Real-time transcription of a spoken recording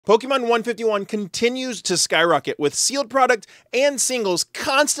Pokemon 151 continues to skyrocket with sealed product and singles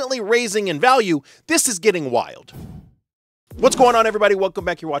constantly raising in value. This is getting wild. What's going on, everybody? Welcome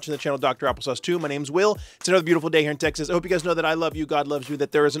back. You're watching the channel Dr. Applesauce 2. My name's Will. It's another beautiful day here in Texas. I hope you guys know that I love you, God loves you,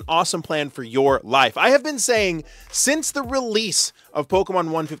 that there is an awesome plan for your life. I have been saying since the release of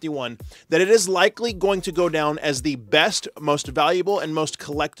Pokemon 151 that it is likely going to go down as the best, most valuable, and most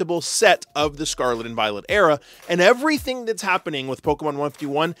collectible set of the Scarlet and Violet era, and everything that's happening with Pokemon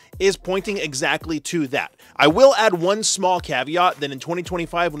 151 is pointing exactly to that. I will add one small caveat that in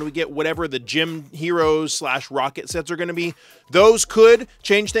 2025, when we get whatever the Gym Heroes / Rocket sets are going to be, those could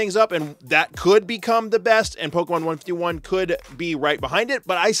change things up, and that could become the best, and Pokemon 151 could be right behind it,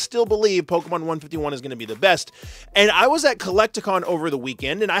 but I still believe Pokemon 151 is going to be the best. And I was at Collecticon over the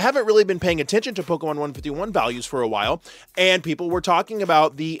weekend, and I haven't really been paying attention to Pokemon 151 values for a while, and people were talking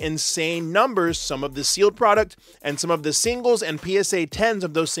about the insane numbers some of the sealed product and some of the singles and PSA 10s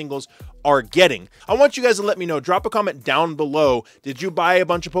of those singles are getting. I want you guys to let me know. Drop a comment down below. Did you buy a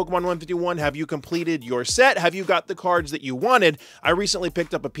bunch of Pokemon 151? Have you completed your set? Have you got the cards that you wanted? I recently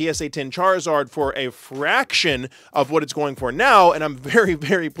picked up a PSA 10 Charizard for a fraction of what it's going for now, and I'm very,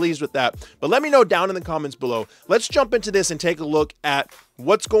 very pleased with that. But let me know down in the comments below. Let's jump into this and take a look at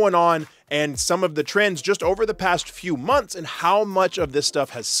what's going on and some of the trends just over the past few months and how much of this stuff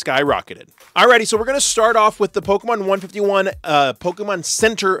has skyrocketed. Alrighty, so we're going to start off with the Pokemon 151 Pokemon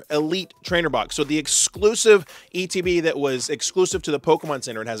Center Elite Trainer Box. So the exclusive ETB that was exclusive to the Pokemon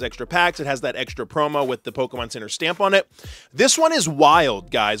Center. It has extra packs. It has that extra promo with the Pokemon Center stamp on it. This one is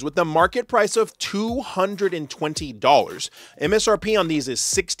wild, guys, with the market price of $220. MSRP on these is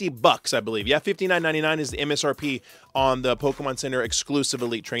 60 bucks, I believe. Yeah, $59.99 is the MSRP on the Pokemon Center exclusive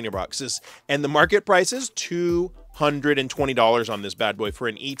Elite Trainer Boxes. And the market price is $220 on this bad boy for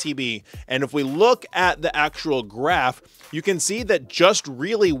an ETB. And if we look at the actual graph, you can see that just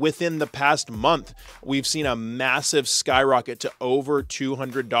really within the past month, we've seen a massive skyrocket to over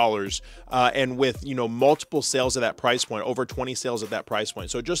 $200. And with, you know, multiple sales at that price point, over 20 sales at that price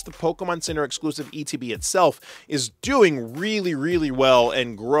point. So just the Pokemon Center exclusive ETB itself is doing really, really well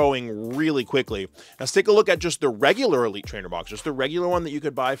and growing really quickly. Now, let's take a look at just the regular Elite Trainer Box, just the regular one that you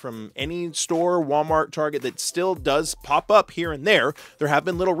could buy from any store, Walmart, Target, that still does pop up here and there. There have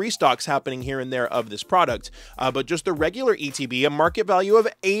been little restocks happening here and there of this product, but just the regular ETB, a market value of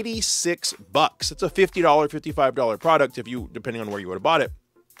 86 bucks. It's a $50, $55 product if you, depending on where you would have bought it.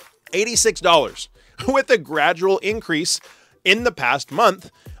 $86 with a gradual increase in the past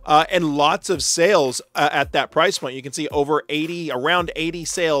month. And lots of sales at that price point. You can see over 80, around 80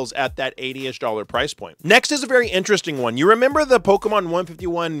 sales at that $80-ish price point. Next is a very interesting one. You remember the Pokemon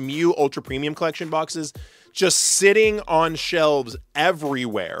 151 Mew Ultra Premium Collection boxes just sitting on shelves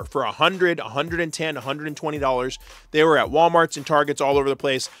everywhere for $100, $110, $120. They were at Walmarts and Targets all over the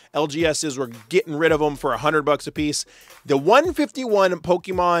place. LGSs were getting rid of them for $100 a piece. The 151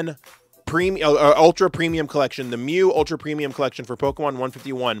 Pokemon Ultra Premium Collection, the Mew Ultra Premium Collection for Pokemon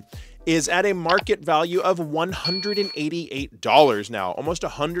 151 is at a market value of $188 now, almost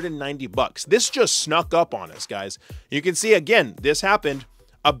 190 bucks. This just snuck up on us, guys. You can see again, this happened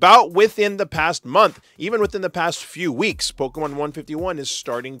about within the past month, even within the past few weeks. Pokemon 151 is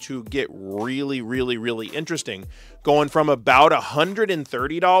starting to get really, really, really interesting, going from about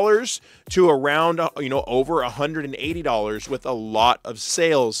 $130 to around, you know, over $180 with a lot of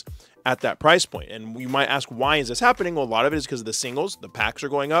sales at that price point. And you might ask, why is this happening? Well, a lot of it is because of the singles. The packs are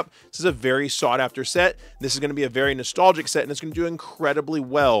going up. This is a very sought after set. This is going to be a very nostalgic set, and it's going to do incredibly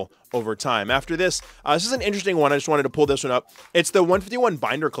well over time. After this, this is an interesting one. I just wanted to pull this one up. It's the 151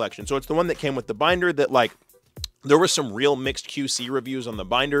 binder collection. So it's the one that came with the binder that, like, there were some real mixed QC reviews on the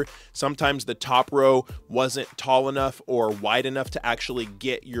binder. Sometimes the top row wasn't tall enough or wide enough to actually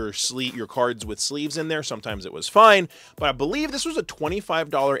get your cards with sleeves in there. Sometimes it was fine, but I believe this was a $25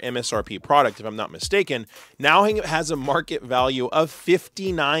 MSRP product, if I'm not mistaken. Now it has a market value of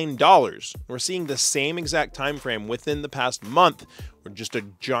 $59. We're seeing the same exact time frame within the past month, or just a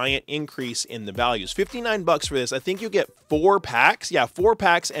giant increase in the values. 59 bucks for this. I think you get 4 packs. Yeah, 4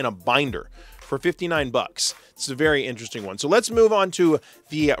 packs and a binder for 59 bucks. It's a very interesting one. So let's move on to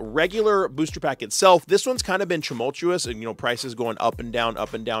the regular booster pack itself. This one's kind of been tumultuous, and, you know, prices going up and down,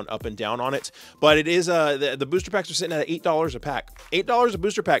 up and down, up and down on it. But it is the booster packs are sitting at $8 a pack. $8 a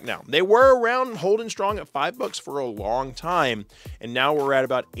booster pack now. They were around holding strong at $5 for a long time, and now we're at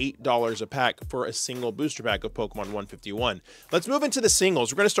about $8 a pack for a single booster pack of Pokemon 151. Let's move into the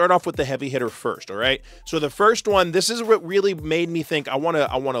singles. We're going to start off with the heavy hitter first. All right. So the first one, this is what really made me think I want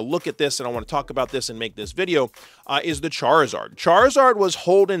to look at this and I want to talk about this and make this video. video is the Charizard. Charizard was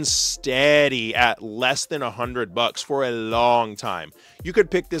holding steady at less than $100 for a long time. You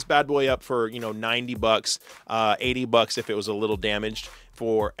could pick this bad boy up for, you know, $90, $80 if it was a little damaged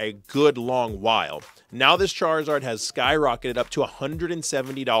for a good long while. Now this Charizard has skyrocketed up to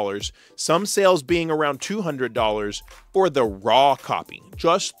 $170, some sales being around $200 for the raw copy,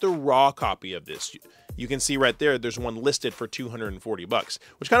 just the raw copy of this. You can see right there, there's one listed for $240,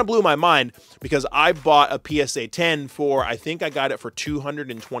 which kind of blew my mind because I bought a PSA 10 for, I think I got it for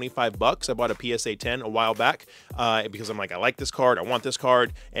 $225. I bought a PSA 10 a while back because I'm like, I like this card, I want this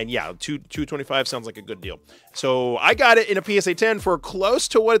card, and yeah, $225 sounds like a good deal. So I got it in a PSA 10 for close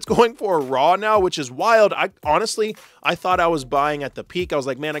to what it's going for raw now, which is wild. Honestly, I thought I was buying at the peak. I was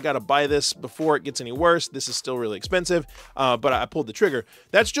like, man, I got to buy this before it gets any worse. This is still really expensive, but I pulled the trigger.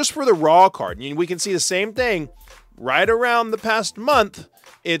 That's just for the raw card. And we can see the same thing right around the past month.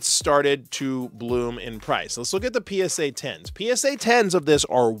 It's started to bloom in price. Let's look at the PSA 10s. PSA 10s of this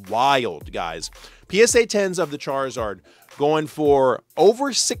are wild, guys. PSA 10s of the Charizard going for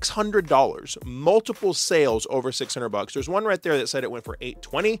over $600. Multiple sales over $600. There's one right there that said it went for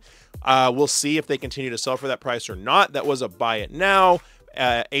 $820. We'll see if they continue to sell for that price or not. That was a buy it now.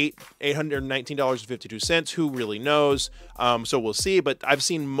 $819.52. Who really knows? So we'll see. But I've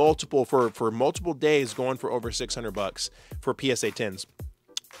seen multiple for multiple days going for over $600 for PSA 10s,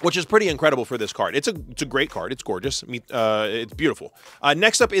 which is pretty incredible for this card. It's a great card. It's gorgeous. It's beautiful.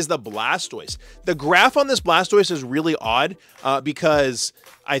 Next up is the Blastoise. The graph on this Blastoise is really odd because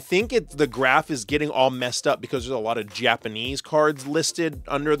I think the graph is getting all messed up because there's a lot of Japanese cards listed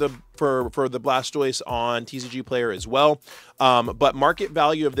under the for the Blastoise on TCG Player as well. But market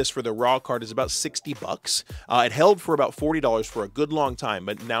value of this for the raw card is about $60. It held for about $40 for a good long time,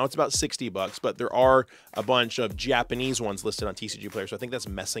 but now it's about $60. But there are a bunch of Japanese ones listed on TCG Player, so I think that's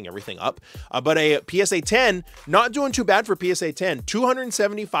messing everything up. But a PSA 10, not doing too bad for PSA 10.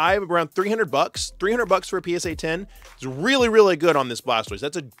 $275, around $300. $300 for a PSA 10 is really, really good on this Blastoise.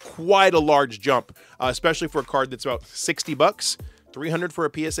 That's quite a large jump, especially for a card that's about $60. $300 for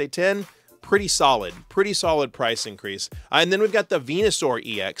a PSA 10, pretty solid price increase. And then we've got the Venusaur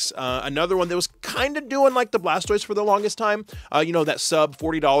EX, another one that was kind of doing like the Blastoise for the longest time. You know, that sub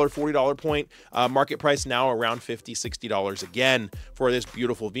 $40 point, market price now around $50, $60 again for this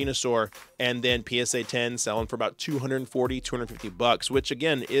beautiful Venusaur. And then PSA 10 selling for about $240, $250, which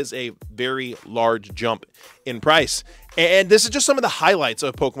again is a very large jump in price. And this is just some of the highlights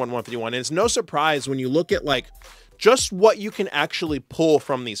of Pokemon 151. And it's no surprise when you look at like just what you can actually pull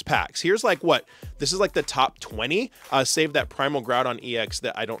from these packs. Here's like this is like the top 20, save that Primal Groudon EX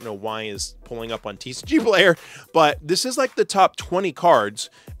that I don't know why is pulling up on TCG Player, but this is like the top 20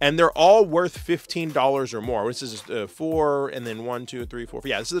 cards, and they're all worth $15 or more. This is 4, and then 1, 2, 3, 4.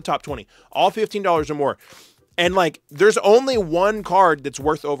 Yeah, this is the top 20, all $15 or more. And like, there's only one card that's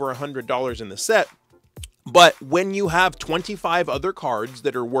worth over $100 in the set. But when you have 25 other cards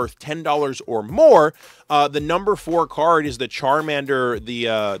that are worth $10 or more, the number 4 card is the Charmander,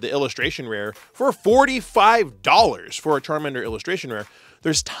 the illustration rare, for $45 for a Charmander illustration rare.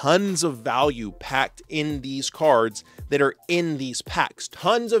 There's tons of value packed in these cards that are in these packs.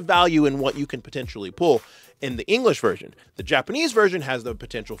 Tons of value in what you can potentially pull in the English version. The Japanese version has the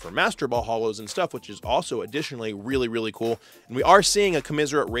potential for Master Ball holos and stuff, which is also additionally really, really cool. And we are seeing a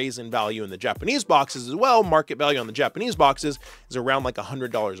commensurate raise in value in the Japanese boxes as well. Market value on the Japanese boxes is around like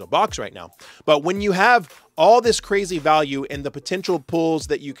 $100 a box right now. But when you have all this crazy value and the potential pulls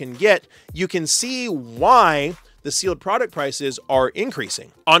that you can get, you can see why the sealed product prices are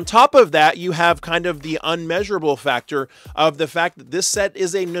increasing. On top of that, you have kind of the unmeasurable factor of the fact that this set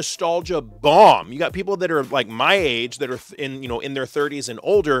is a nostalgia bomb. You got people that are like my age that are in their 30s and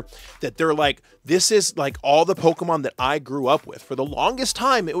older, that they're like, this is like all the Pokemon that I grew up with. For the longest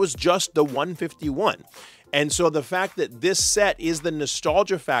time, it was just the 151. And so the fact that this set is the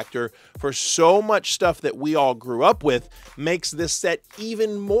nostalgia factor for so much stuff that we all grew up with makes this set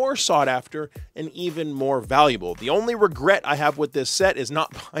even more sought after and even more valuable. The only regret I have with this set is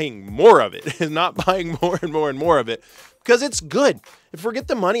not buying more of it, is not buying more and more and more of it, because it's good. Forget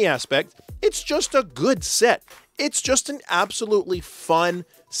the money aspect. It's just a good set. It's just an absolutely fun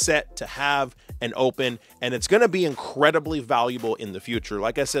set to have and open, and it's going to be incredibly valuable in the future.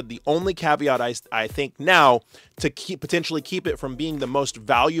 Like I said, the only caveat I think now to potentially keep it from being the most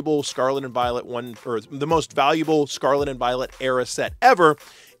valuable Scarlet and Violet one, or the most valuable Scarlet and Violet era set ever,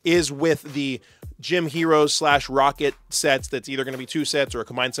 is with the Gym Heroes / Rocket sets that's either going to be 2 sets or a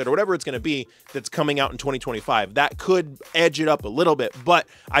combined set or whatever it's going to be that's coming out in 2025. That could edge it up a little bit, but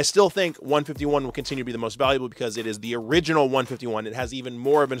I still think 151 will continue to be the most valuable because it is the original 151. It has even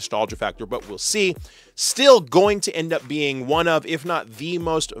more of a nostalgia factor, but we'll see. Still going to end up being one of, if not the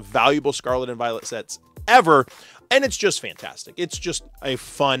most valuable Scarlet and Violet sets ever, and it's just fantastic. It's just a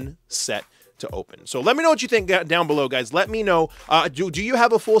fun set to open. So let me know what you think down below, guys. Let me know. Do you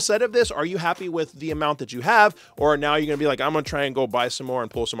have a full set of this? Are you happy with the amount that you have? Or now you're going to be like, I'm going to try and go buy some more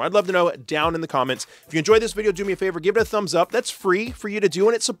and pull some more? I'd love to know down in the comments. If you enjoyed this video, do me a favor, give it a thumbs up. That's free for you to do,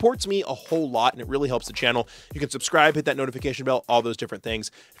 and it supports me a whole lot, and it really helps the channel. You can subscribe, hit that notification bell, all those different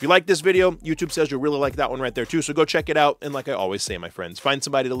things. If you like this video, YouTube says you'll really like that one right there too, so go check it out. And like I always say, my friends, find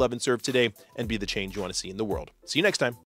somebody to love and serve today and be the change you want to see in the world. See you next time.